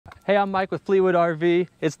Hey, I'm Mike with Fleetwood RV.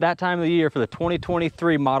 It's that time of the year for the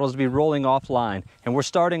 2023 models to be rolling offline, and we're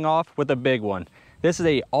starting off with a big one. This is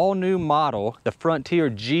a all-new model, the Frontier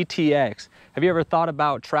GTX. Have you ever thought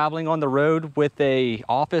about traveling on the road with a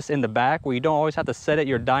office in the back where you don't always have to sit at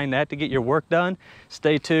your dinette to get your work done?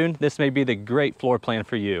 Stay tuned. This may be the great floor plan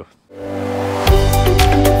for you.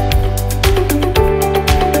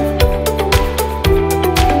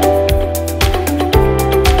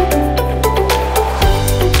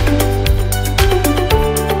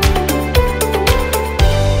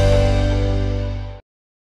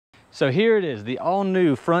 So here it is, the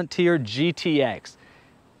all-new Frontier GTX.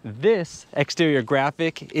 This exterior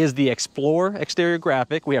graphic is the Explorer exterior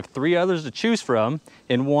graphic. We have three others to choose from,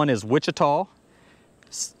 and one is Wichita,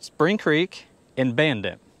 Spring Creek, and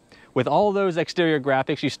Bandit. With all those exterior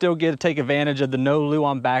graphics, you still get to take advantage of the no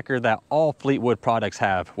luan backer that all Fleetwood products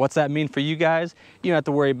have. What's that mean for you guys? You don't have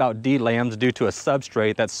to worry about delams due to a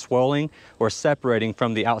substrate that's swelling or separating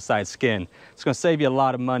from the outside skin. It's going to save you a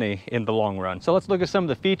lot of money in the long run. So let's look at some of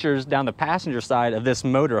the features down the passenger side of this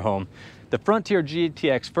motorhome. The Frontier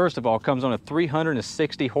GTX, first of all, comes on a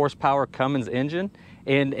 360 horsepower Cummins engine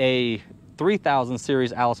and a 3000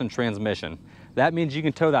 series Allison transmission. That means you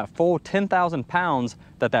can tow that full 10,000 pounds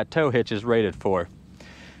that tow hitch is rated for.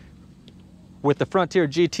 With the Frontier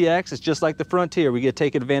GTX, it's just like the Frontier. We get to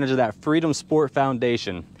take advantage of that Freedom Sport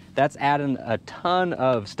foundation. That's adding a ton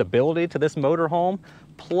of stability to this motorhome,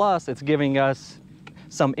 plus it's giving us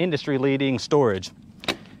some industry-leading storage.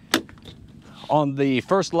 On the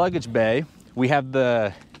first luggage bay, we have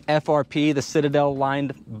the FRP, the Citadel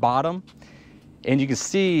lined bottom, and you can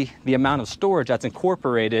see the amount of storage that's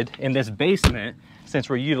incorporated in this basement since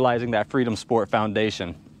we're utilizing that Freedom Sport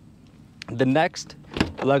foundation. The next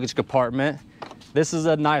luggage compartment, this is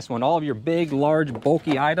a nice one. All of your big, large,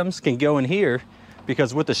 bulky items can go in here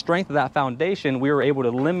because with the strength of that foundation, we were able to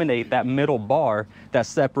eliminate that middle bar that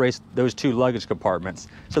separates those two luggage compartments.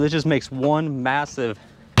 So this just makes one massive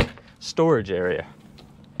storage area.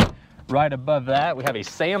 Right above that, we have a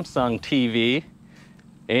Samsung TV.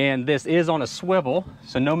 And this is on a swivel,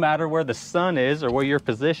 so no matter where the sun is or where you're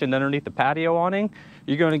positioned underneath the patio awning,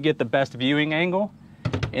 you're going to get the best viewing angle.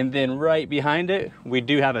 And then right behind it, we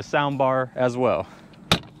do have a sound bar as well.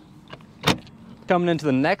 Coming into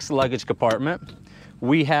the next luggage compartment,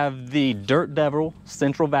 we have the Dirt Devil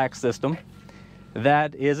central vac system.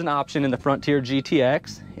 That is an option in the Frontier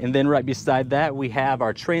GTX. And then right beside that, we have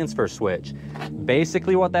our transfer switch.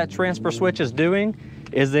 Basically what that transfer switch is doing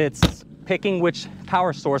is it's picking which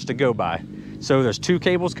power source to go by. So there's two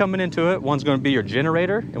cables coming into it. One's going to be your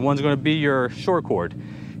generator and one's going to be your short cord.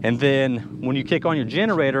 And then when you kick on your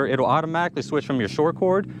generator, it'll automatically switch from your short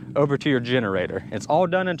cord over to your generator. It's all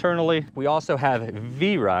done internally. We also have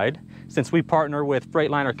V-Ride. Since we partner with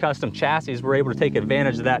Freightliner Custom Chassis, we're able to take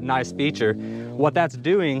advantage of that nice feature. What that's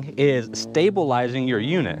doing is stabilizing your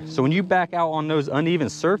unit. So when you back out on those uneven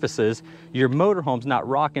surfaces, your motorhome's not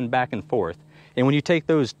rocking back and forth. And when you take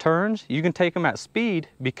those turns, you can take them at speed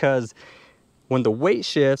because when the weight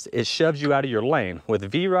shifts, it shoves you out of your lane. With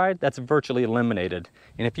V-Ride, that's virtually eliminated.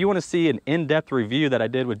 And if you want to see an in-depth review that I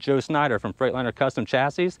did with Joe Snyder from Freightliner Custom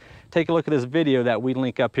Chassis, take a look at this video that we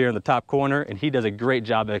link up here in the top corner, and he does a great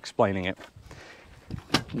job of explaining it.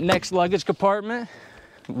 Next luggage compartment,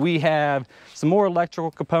 we have some more electrical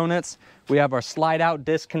components. We have our slide-out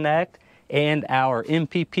disconnect and our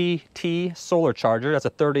MPPT solar charger. That's a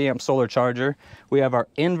 30 amp solar charger. We have our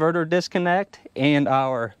inverter disconnect and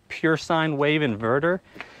our pure sine wave inverter.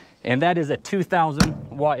 And that is a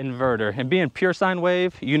 2000 watt inverter. And being pure sine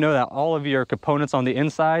wave, you know that all of your components on the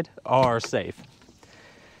inside are safe.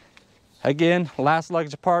 Again, last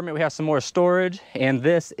luggage compartment, we have some more storage, and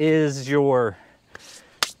this is your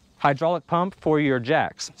hydraulic pump for your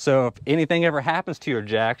jacks. So if anything ever happens to your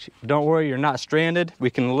jacks, don't worry, you're not stranded.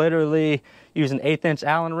 We can literally use an 1/8 inch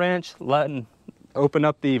Allen wrench, open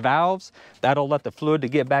up the valves. That'll let the fluid to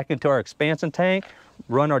get back into our expansion tank,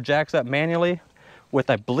 run our jacks up manually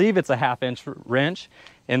with, I believe it's a 1/2 inch wrench,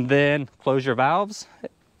 and then close your valves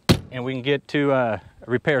and we can get to a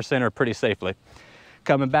repair center pretty safely.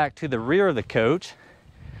 Coming back to the rear of the coach,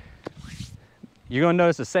 you're going to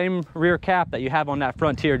notice the same rear cap that you have on that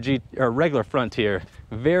Frontier regular Frontier.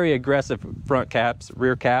 Very aggressive front caps,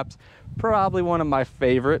 rear caps. Probably one of my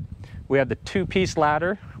favorite. We have the 2-piece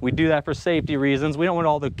ladder. We do that for safety reasons. We don't want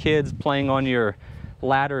all the kids playing on your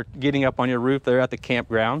ladder, getting up on your roof there at the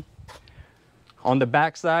campground. On the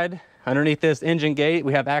back side, underneath this engine gate,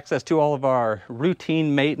 we have access to all of our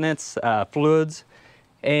routine maintenance fluids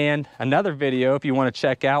And another video, if you want to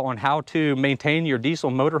check out on how to maintain your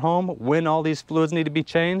diesel motorhome when all these fluids need to be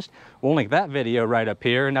changed, we'll link that video right up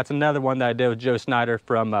here. And that's another one that I did with Joe Snyder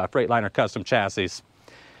from Freightliner Custom Chassis.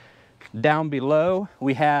 Down below,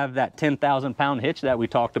 we have that 10,000 pound hitch that we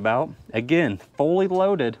talked about. Again, fully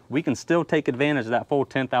loaded, we can still take advantage of that full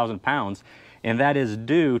 10,000 pounds. And that is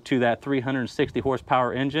due to that 360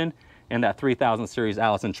 horsepower engine and that 3000 series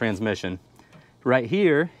Allison transmission. Right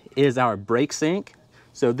here is our brake sync.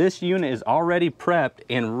 So this unit is already prepped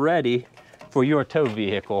and ready for your tow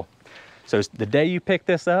vehicle. So the day you pick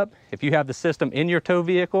this up, if you have the system in your tow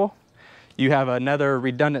vehicle, you have another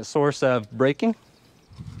redundant source of braking.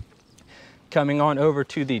 Coming on over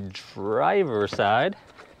to the driver's side,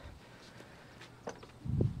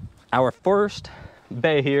 our first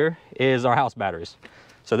bay here is our house batteries.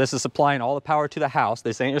 So this is supplying all the power to the house.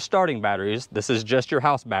 This ain't your starting batteries. This is just your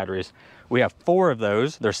house batteries. We have 4 of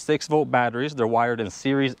those. They're 6-volt batteries. They're wired in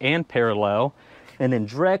series and parallel. And then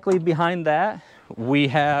directly behind that, we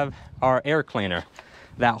have our air cleaner.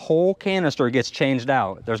 That whole canister gets changed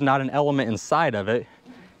out. There's not an element inside of it.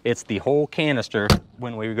 It's the whole canister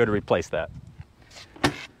when we go to replace that.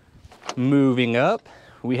 Moving up,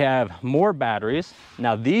 we have more batteries.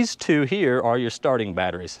 Now these 2 here are your starting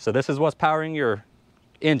batteries. So this is what's powering your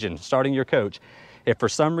engine, starting your coach. If for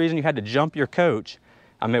some reason you had to jump your coach,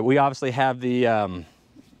 I mean, we obviously have the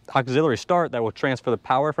auxiliary start that will transfer the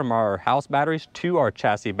power from our house batteries to our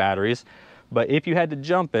chassis batteries. But if you had to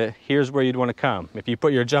jump it, here's where you'd want to come. If you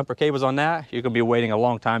put your jumper cables on that, you're going to be waiting a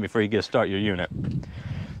long time before you get to start your unit.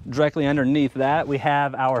 Directly underneath that, we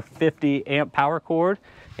have our 50 amp power cord.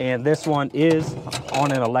 And this one is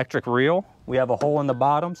on an electric reel. We have a hole in the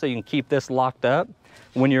bottom so you can keep this locked up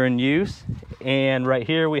when you're in use. And right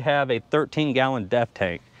here we have a 13-gallon DEF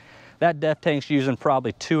tank. That DEF tank's using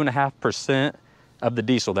probably 2.5% of the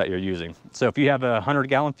diesel that you're using. So if you have a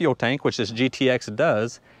 100-gallon fuel tank, which this GTX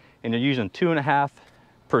does, and you're using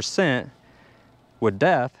 2.5% with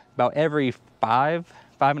DEF, about every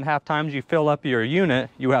 5.5 times you fill up your unit,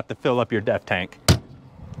 you have to fill up your DEF tank.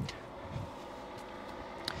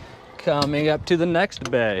 Coming up to the next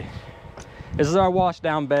bay. This is our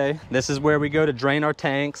washdown bay. This is where we go to drain our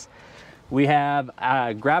tanks. We have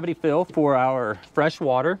a gravity fill for our fresh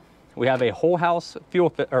water. We have a whole house fuel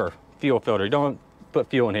filter. You don't put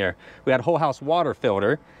fuel in here. We had a whole house water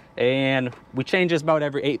filter, and we change this about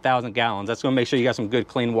every 8,000 gallons. That's going to make sure you got some good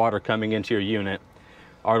clean water coming into your unit.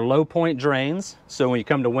 Our low point drains. So when you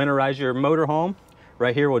come to winterize your motorhome,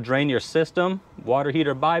 right here will drain your system, water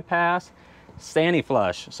heater bypass, Sani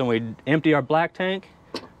flush. So when we empty our black tank,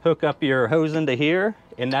 hook up your hose into here,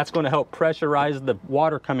 and that's going to help pressurize the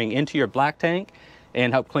water coming into your black tank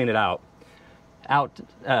and help clean it out.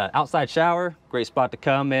 Outside shower, great spot to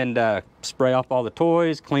come and spray off all the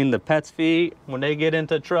toys, clean the pets' feet. When they get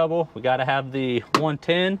into trouble, we got to have the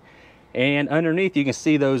 110. And underneath you can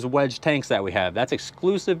see those wedge tanks that we have. That's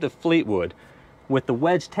exclusive to Fleetwood. With the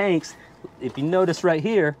wedge tanks, if you notice right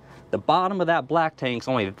here, the bottom of that black tank's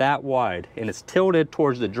only that wide and it's tilted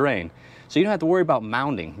towards the drain. So you don't have to worry about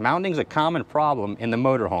mounding. Mounding's a common problem in the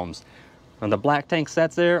motorhomes. When the black tank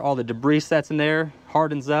sets there, all the debris sets in there,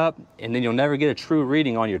 hardens up, and then you'll never get a true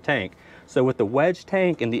reading on your tank. So with the wedge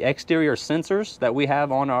tank and the exterior sensors that we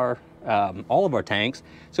have on our all of our tanks,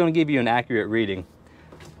 it's going to give you an accurate reading.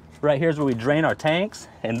 Right here's where we drain our tanks,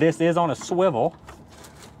 and this is on a swivel.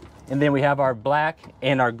 And then we have our black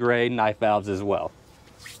and our gray knife valves as well.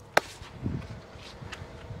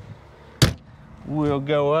 We'll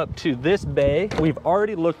go up to this bay. We've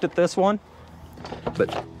already looked at this one,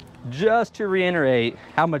 but just to reiterate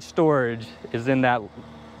how much storage is in that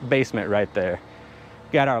basement right there.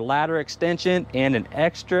 Got our ladder extension and an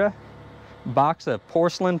extra box of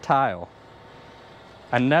porcelain tile.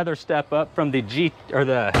 Another step up from the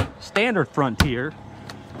standard Frontier.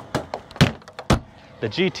 The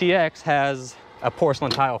GTX has a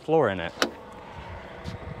porcelain tile floor in it.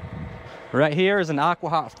 Right here is an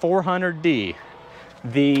AquaHot 400D.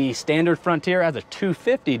 The standard Frontier has a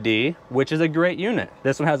 250D, which is a great unit.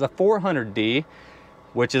 This one has a 400D,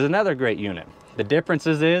 which is another great unit. The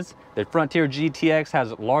differences is the Frontier GTX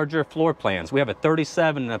has larger floor plans. We have a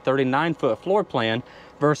 37 and a 39-foot floor plan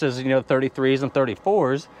versus, 33s and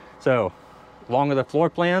 34s. So longer the floor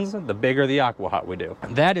plans, the bigger the AquaHot we do.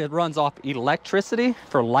 That it runs off electricity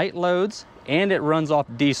for light loads, and it runs off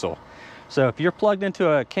diesel. So if you're plugged into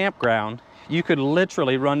a campground, you could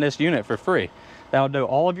literally run this unit for free. That'll do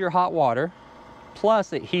all of your hot water,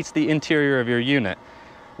 plus it heats the interior of your unit.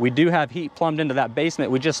 We do have heat plumbed into that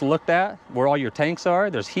basement we just looked at, where all your tanks are.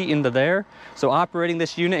 There's heat into there. So operating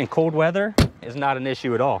this unit in cold weather is not an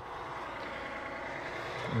issue at all.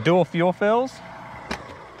 Dual fuel fills.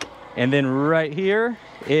 And then right here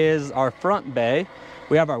is our front bay.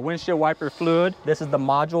 We have our windshield wiper fluid. This is the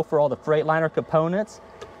module for all the Freightliner components.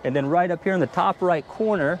 And then right up here in the top right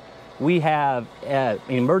corner, we have an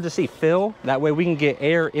emergency fill. That way we can get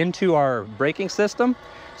air into our braking system.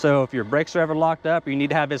 So if your brakes are ever locked up, or you need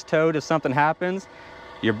to have this towed if something happens,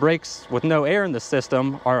 your brakes with no air in the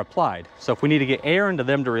system are applied. So if we need to get air into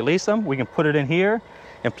them to release them, we can put it in here.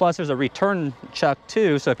 And plus there's a return chuck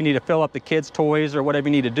too. So if you need to fill up the kids' toys or whatever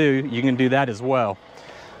you need to do, you can do that as well.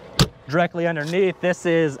 Directly underneath, this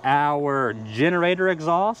is our generator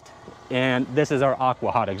exhaust. And this is our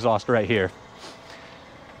aqua hot exhaust right here.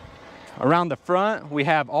 Around the front, we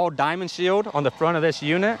have all diamond shield on the front of this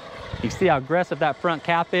unit. You can see how aggressive that front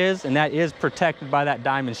cap is, and that is protected by that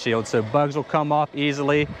diamond shield. So bugs will come off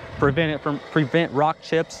easily, prevent rock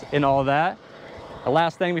chips and all that. The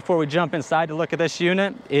last thing before we jump inside to look at this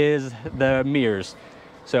unit is the mirrors.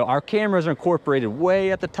 So our cameras are incorporated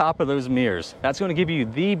way at the top of those mirrors. That's going to give you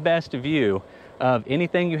the best view of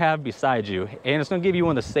anything you have beside you, and it's going to give you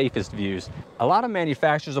one of the safest views. A lot of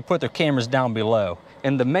manufacturers will put their cameras down below,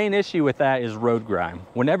 and the main issue with that is road grime.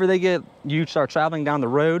 Whenever you start traveling down the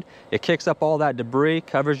road, it kicks up all that debris,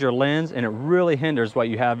 covers your lens, and it really hinders what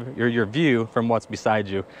you have, your view from what's beside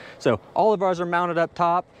you. So all of ours are mounted up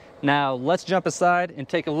top. Now let's jump aside and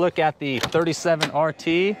take a look at the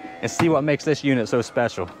 37RT and see what makes this unit so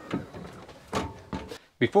special.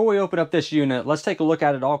 Before we open up this unit, let's take a look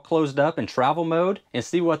at it all closed up in travel mode and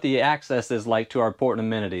see what the access is like to our important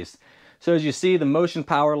amenities. So as you see, the motion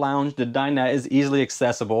power lounge, the dinette is easily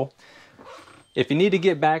accessible. If you need to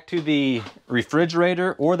get back to the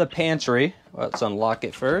refrigerator or the pantry, let's unlock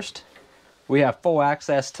it first. We have full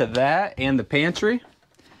access to that and the pantry.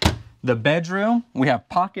 The bedroom, we have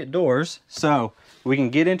pocket doors, so we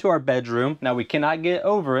can get into our bedroom. Now we cannot get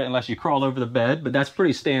over it unless you crawl over the bed, but that's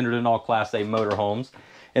pretty standard in all Class A motorhomes.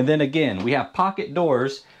 And then again, we have pocket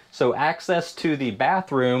doors, so access to the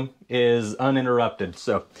bathroom is uninterrupted.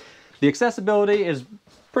 So the accessibility is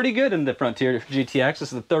pretty good in the Frontier GTX.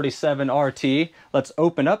 This is the 37RT. Let's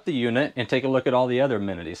open up the unit and take a look at all the other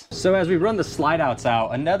amenities. So as we run the slide outs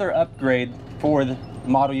out, another upgrade for the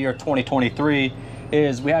model year 2023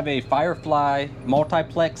 is we have a Firefly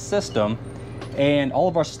multiplex system, and all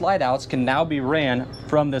of our slide outs can now be ran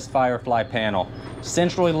from this Firefly panel.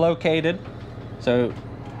 Centrally located, so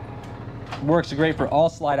works great for all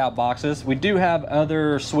slide out boxes. We do have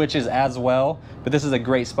other switches as well, but this is a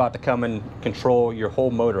great spot to come and control your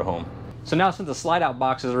whole motorhome. So now since the slide out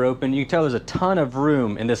boxes are open, you can tell there's a ton of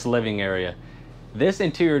room in this living area. This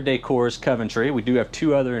interior decor is Coventry. We do have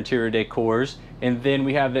two other interior decors, and then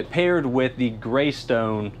we have it paired with the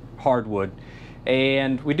Greystone hardwood.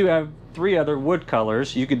 And we do have three other wood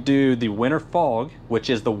colors. You could do the Winter Fog, which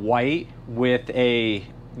is the white with a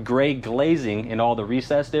gray glazing in all the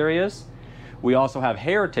recessed areas. We also have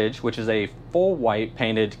Heritage, which is a full white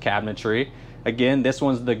painted cabinetry. Again, this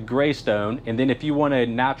one's the Greystone. And then if you want a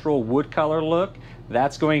natural wood color look,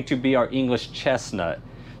 that's going to be our English Chestnut.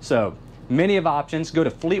 So many of options. Go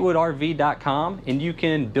to fleetwoodrv.com and you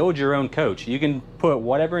can build your own coach. You can put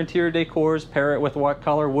whatever interior decors, pair it with what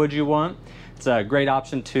color wood you want. It's a great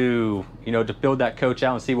option to, to build that coach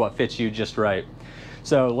out and see what fits you just right.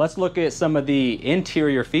 So let's look at some of the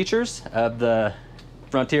interior features of the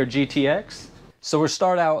Frontier GTX. So we'll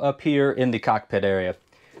start out up here in the cockpit area.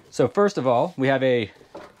 So first of all, we have a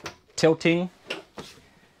tilting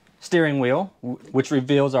steering wheel, which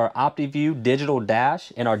reveals our OptiView digital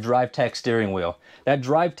dash and our DriveTech steering wheel. That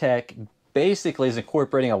DriveTech basically is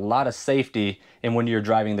incorporating a lot of safety in when you're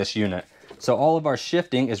driving this unit. So all of our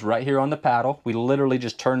shifting is right here on the paddle. We literally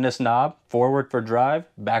just turn this knob forward for drive,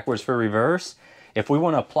 backwards for reverse. If we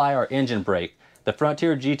want to apply our engine brake, the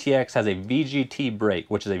Frontier GTX has a VGT brake,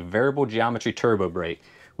 which is a variable geometry turbo brake.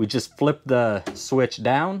 We just flip the switch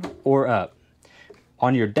down or up.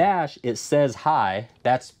 On your dash, it says high.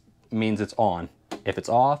 That means it's on. If it's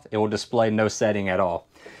off, it will display no setting at all.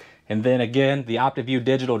 And then again, the OptiView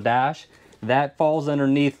digital dash, that falls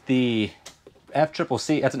underneath the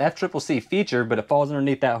FCCC. That's an FCCC feature, but it falls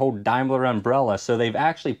underneath that whole Daimler umbrella. So they've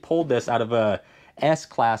actually pulled this out of a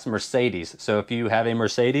S-Class Mercedes. So if you have a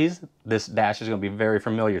Mercedes, this dash is going to be very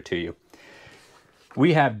familiar to you.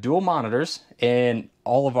 We have dual monitors in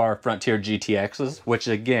all of our Frontier GTXs, which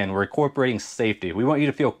again, we're incorporating safety. We want you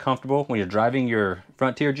to feel comfortable when you're driving your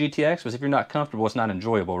Frontier GTX, because if you're not comfortable, it's not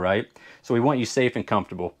enjoyable, right? So we want you safe and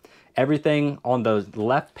comfortable. Everything on the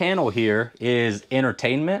left panel here is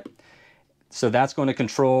entertainment. So that's going to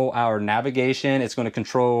control our navigation. It's going to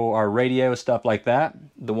control our radio, stuff like that.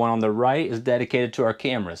 The one on the right is dedicated to our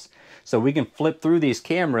cameras. So we can flip through these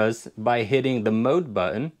cameras by hitting the mode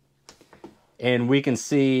button. and we can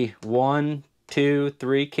see 1, 2,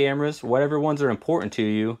 3 cameras, whatever ones are important to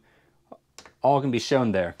you, all can be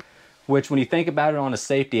shown there. Which, when you think about it on a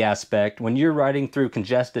safety aspect, when you're riding through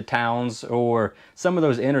congested towns or some of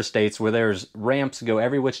those interstates where there's ramps go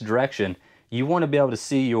every which direction, you want to be able to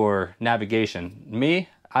see your navigation. Me,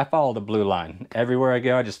 I follow the blue line. Everywhere I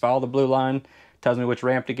go, I just follow the blue line, tells me which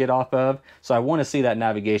ramp to get off of, so I want to see that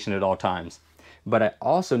navigation at all times. But I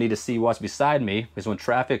also need to see what's beside me, because when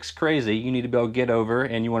traffic's crazy, you need to be able to get over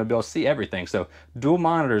and you want to be able to see everything. So dual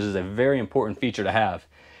monitors is a very important feature to have.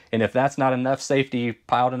 And if that's not enough safety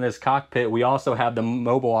piled in this cockpit, we also have the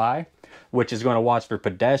mobile eye, which is going to watch for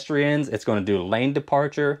pedestrians. It's going to do lane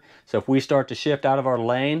departure. So if we start to shift out of our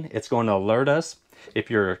lane, it's going to alert us.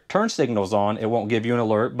 If your turn signal's on, it won't give you an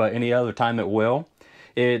alert, but any other time it will.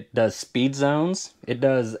 It does speed zones. It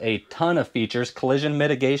does a ton of features. Collision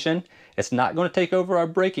mitigation. It's not going to take over our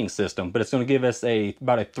braking system, but it's going to give us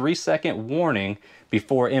about a 3-second warning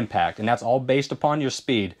before impact. And that's all based upon your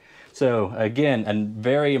speed. So again, a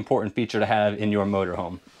very important feature to have in your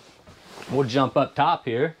motorhome. We'll jump up top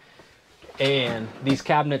here, and these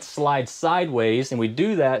cabinets slide sideways, and we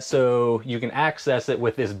do that so you can access it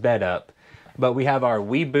with this bed up. But we have our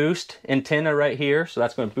WeBoost antenna right here, so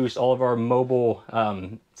that's going to boost all of our mobile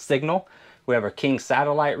signal. We have our King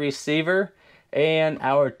satellite receiver and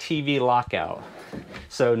our TV lockout.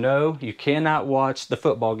 So no, you cannot watch the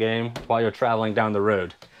football game while you're traveling down the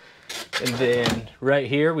road. And then right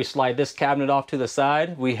here, we slide this cabinet off to the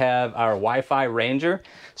side. We have our Wi-Fi Ranger.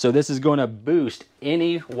 So this is going to boost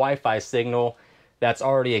any Wi-Fi signal that's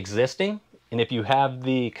already existing. And if you have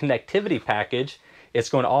the connectivity package, it's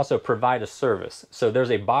going to also provide a service. So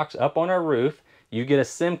there's a box up on our roof. You get a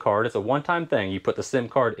SIM card. It's a one-time thing. You put the SIM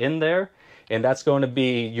card in there, and that's going to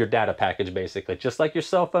be your data package, basically. Just like your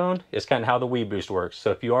cell phone, is kind of how the WeBoost works.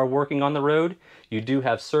 So if you are working on the road, you do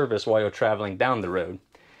have service while you're traveling down the road.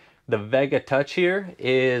 The Vega Touch here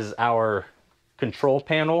is our control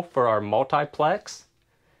panel for our multiplex.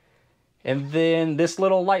 And then this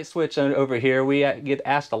little light switch over here, we get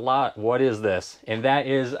asked a lot, what is this? And that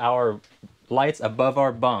is our lights above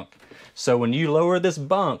our bunk. So when you lower this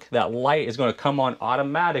bunk, that light is going to come on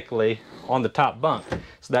automatically on the top bunk.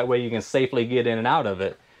 So that way you can safely get in and out of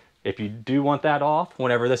it. If you do want that off,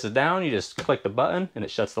 whenever this is down, you just click the button and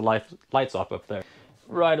it shuts the lights off up there.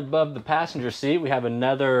 Right above the passenger seat, we have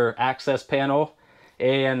another access panel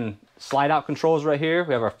and slide out controls right here.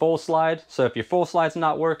 We have our full slide. So if your full slide's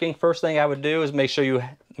not working, first thing I would do is make sure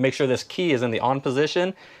this key is in the on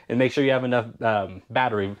position and make sure you have enough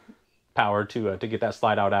battery power to get that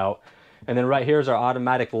slide out. And then right here is our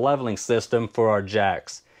automatic leveling system for our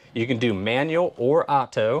jacks. You can do manual or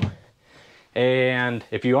auto. And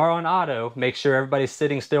if you are on auto, make sure everybody's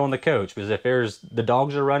sitting still on the coach, because if the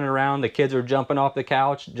dogs are running around, the kids are jumping off the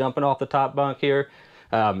couch, jumping off the top bunk here,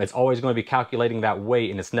 it's always going to be calculating that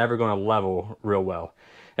weight, and it's never going to level real well.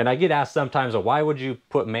 And I get asked sometimes, well, why would you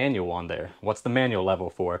put manual on there? What's the manual level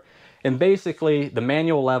for? And basically, the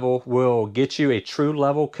manual level will get you a true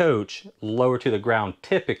level coach lower to the ground,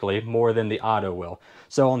 typically more than the auto will.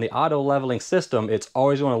 So on the auto leveling system, it's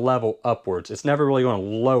always going to level upwards. It's never really going to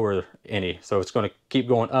lower any. So it's going to keep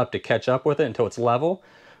going up to catch up with it until it's level.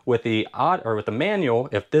 With the manual,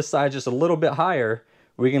 if this side's just a little bit higher,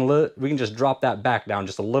 we can just drop that back down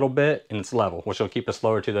just a little bit and it's level, which will keep us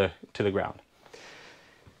lower to the ground.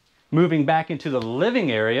 Moving back into the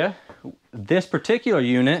living area, this particular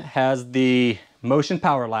unit has the motion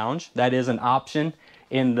power lounge. That is an option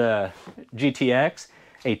in the GTX.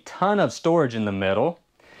 A ton of storage in the middle.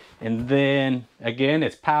 And then again,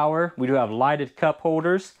 it's power. We do have lighted cup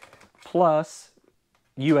holders plus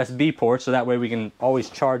USB ports, so that way we can always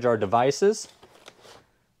charge our devices.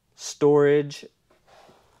 Storage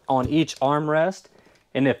on each armrest.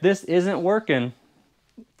 And if this isn't working,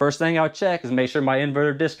 first thing I'll check is make sure my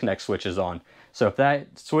inverter disconnect switch is on. So if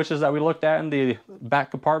that switches that we looked at in the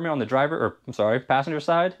back compartment on the passenger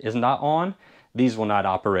side is not on, these will not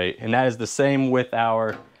operate. And that is the same with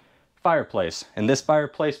our fireplace. And this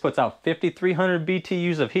fireplace puts out 5,300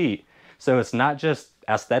 BTUs of heat. So it's not just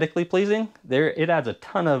aesthetically pleasing, it adds a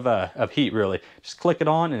ton of heat really. Just click it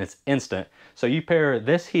on and it's instant. So you pair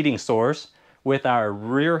this heating source with our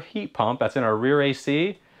rear heat pump that's in our rear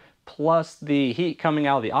AC, plus the heat coming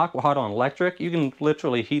out of the Aqua Hot on electric, you can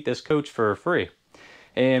literally heat this coach for free.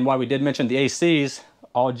 And while we did mention the ACs,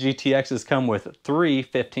 all GTXs come with 3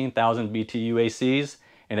 15,000 BTU ACs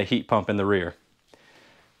and a heat pump in the rear.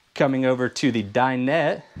 Coming over to the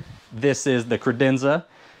dinette, this is the credenza.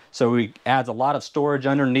 So it adds a lot of storage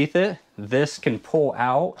underneath it. This can pull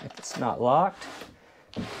out, if it's not locked,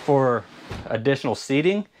 for additional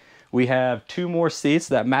seating. We have 2 more seats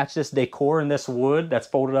that match this decor in this wood that's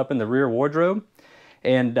folded up in the rear wardrobe.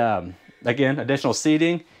 And again, additional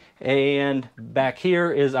seating. And back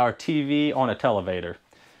here is our TV on a televator.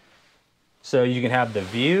 So you can have the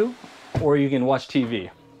view or you can watch TV.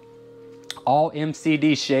 All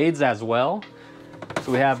MCD shades as well.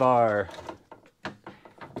 So we have our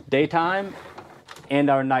daytime and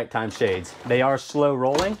our nighttime shades. They are slow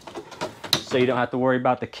rolling, so you don't have to worry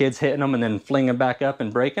about the kids hitting them and then flinging back up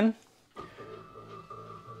and breaking.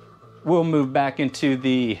 We'll move back into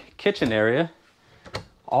the kitchen area.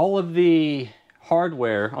 All of the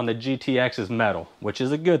hardware on the GTX is metal, which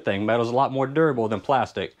is a good thing. Metal is a lot more durable than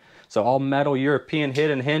plastic. So all metal European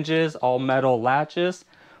hidden hinges, all metal latches,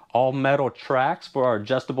 all metal tracks for our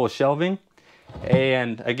adjustable shelving.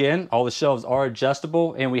 And again, all the shelves are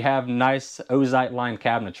adjustable, and we have nice ozite lined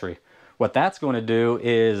cabinetry. What that's going to do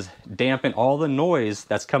is dampen all the noise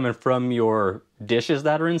that's coming from your dishes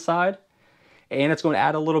that are inside, and it's going to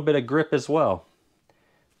add a little bit of grip as well.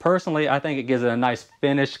 Personally, I think it gives it a nice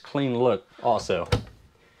finished, clean look also.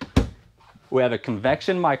 We have a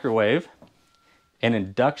convection microwave, an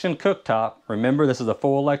induction cooktop. Remember, this is a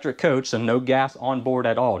full electric coach, so no gas on board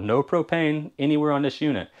at all. No propane anywhere on this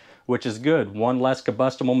unit, which is good. One less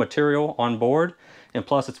combustible material on board, and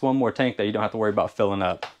plus it's one more tank that you don't have to worry about filling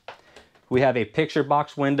up. We have a picture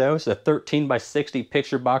box window. It's a 13 by 60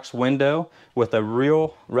 picture box window with a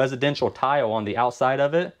real residential tile on the outside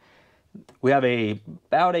of it. We have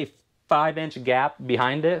about a 5-inch gap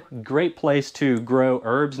behind it. Great place to grow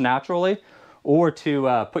herbs naturally, or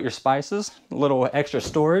to put your spices. A little extra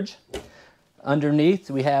storage. Underneath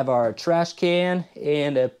we have our trash can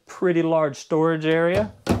and a pretty large storage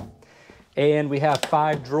area. And we have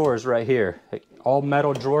 5 drawers right here. All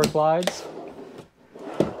metal drawer glides.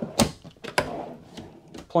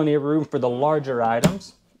 Plenty of room for the larger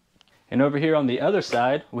items. And over here on the other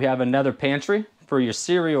side, we have another pantry for your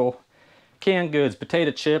cereal, canned goods,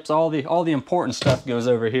 potato chips, all the important stuff goes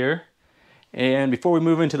over here. And before we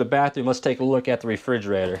move into the bathroom, let's take a look at the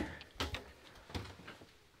refrigerator.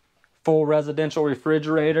 Full residential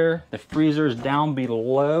refrigerator. The freezer is down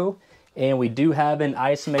below, and we do have an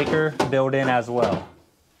ice maker built in as well.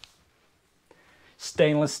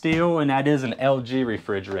 Stainless steel, and that is an LG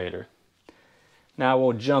refrigerator. Now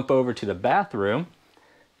we'll jump over to the bathroom.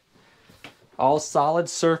 All solid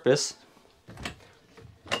surface.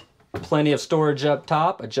 Plenty of storage up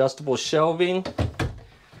top, adjustable shelving.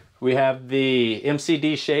 We have the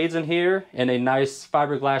MCD shades in here and a nice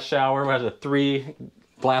fiberglass shower. It has a 3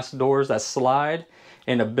 glass doors that slide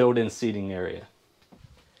and a built-in seating area.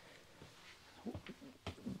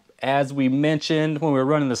 As we mentioned when we were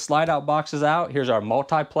running the slide out boxes out, here's our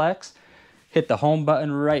multiplex. Hit the home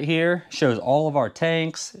button right here. Shows all of our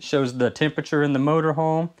tanks, shows the temperature in the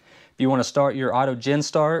motorhome. If you want to start your auto gen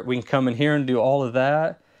start, we can come in here and do all of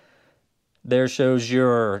that. There shows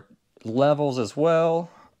your levels as well.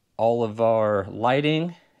 All of our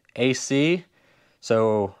lighting, AC,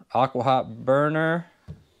 so aqua hot burner,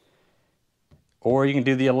 or you can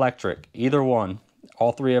do the electric, either one.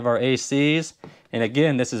 All 3 of our ACs, and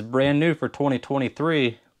again, this is brand new for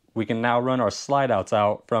 2023. We can now run our slide outs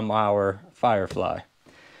out from our Firefly.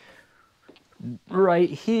 Right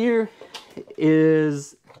here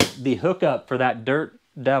is the hookup for that Dirt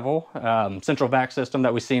Devil central vac system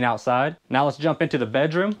that we've seen outside. Now let's jump into the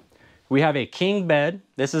bedroom. We have a king bed.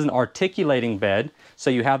 This is an articulating bed, so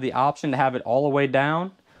you have the option to have it all the way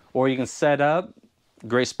down, or you can set up.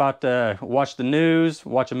 Great spot to watch the news,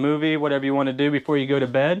 watch a movie, whatever you want to do before you go to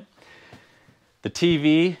bed. The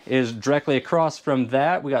TV is directly across from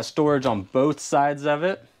that. We got storage on both sides of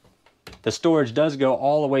it. The storage does go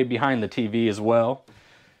all the way behind the TV as well.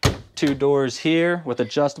 2 doors here with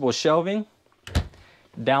adjustable shelving.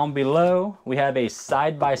 Down below, we have a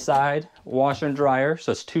side-by-side washer and dryer,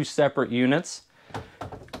 so it's 2 separate units.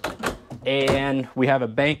 And we have a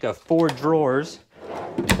bank of 4 drawers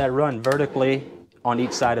that run vertically on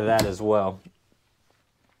each side of that as well.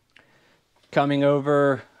 Coming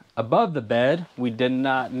over above the bed, we did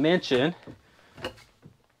not mention,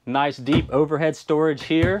 nice deep overhead storage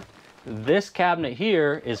here. This cabinet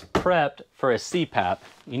here is prepped for a CPAP.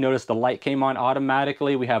 You notice the light came on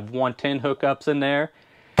automatically. We have 110 hookups in there,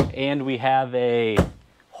 and we have a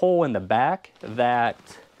hole in the back that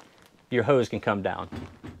your hose can come down.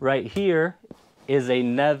 Right here is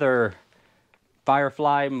another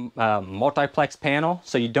Firefly multiplex panel,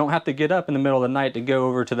 so you don't have to get up in the middle of the night to go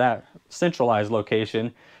over to that centralized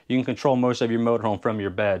location. You can control most of your motorhome from your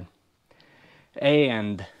bed.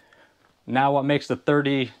 And now what makes the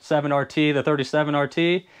 37RT the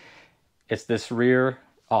 37RT? It's this rear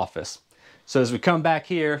office. So as we come back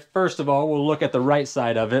here, first of all, we'll look at the right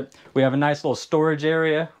side of it. We have a nice little storage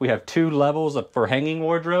area. We have 2 levels for hanging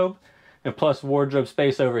wardrobe and plus wardrobe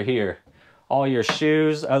space over here. All your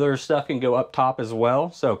shoes, other stuff can go up top as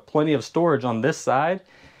well. So plenty of storage on this side.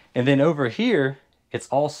 And then over here, it's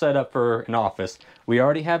all set up for an office. We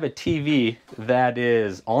already have a TV that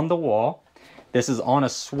is on the wall. This is on a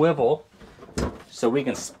swivel, so we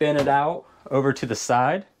can spin it out over to the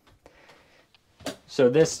side. So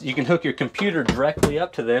this, you can hook your computer directly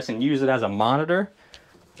up to this and use it as a monitor.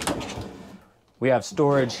 We have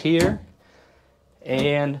storage here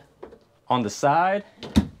and on the side.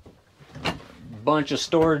 Bunch of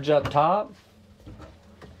storage up top.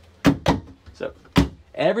 So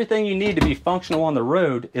everything you need to be functional on the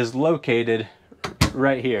road is located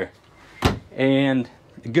right here. And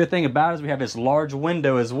the good thing about it is we have this large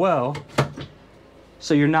window as well,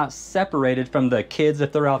 so you're not separated from the kids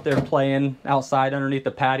if they're out there playing outside underneath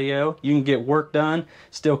the patio. You can get work done,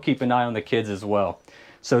 still keep an eye on the kids as well.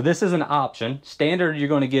 So this is an option. Standard, you're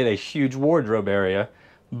going to get a huge wardrobe area,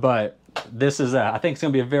 but this is I think it's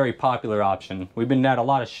going to be a very popular option. We've been at a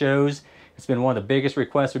lot of shows. It's been one of the biggest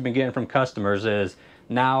requests we've been getting from customers is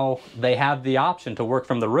now they have the option to work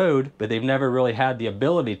from the road, but they've never really had the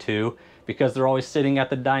ability to because they're always sitting at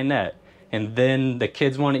the dinette. And then the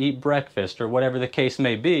kids want to eat breakfast or whatever the case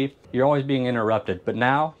may be, you're always being interrupted. But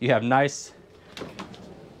now you have nice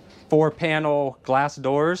 4-panel glass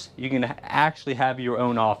doors. You can actually have your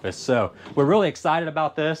own office. So we're really excited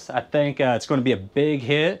about this. I think it's going to be a big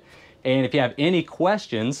hit. And if you have any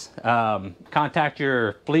questions, contact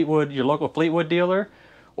your local Fleetwood dealer,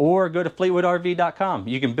 or go to fleetwoodrv.com.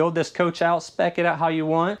 You can build this coach out, spec it out how you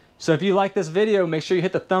want. So if you like this video, make sure you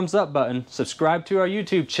hit the thumbs up button, subscribe to our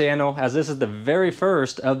YouTube channel, as this is the very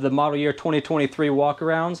first of the model year 2023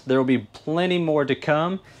 walkarounds. There will be plenty more to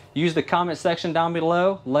come. Use the comment section down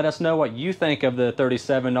below. Let us know what you think of the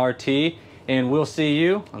 37RT, and we'll see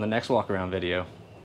you on the next walkaround video.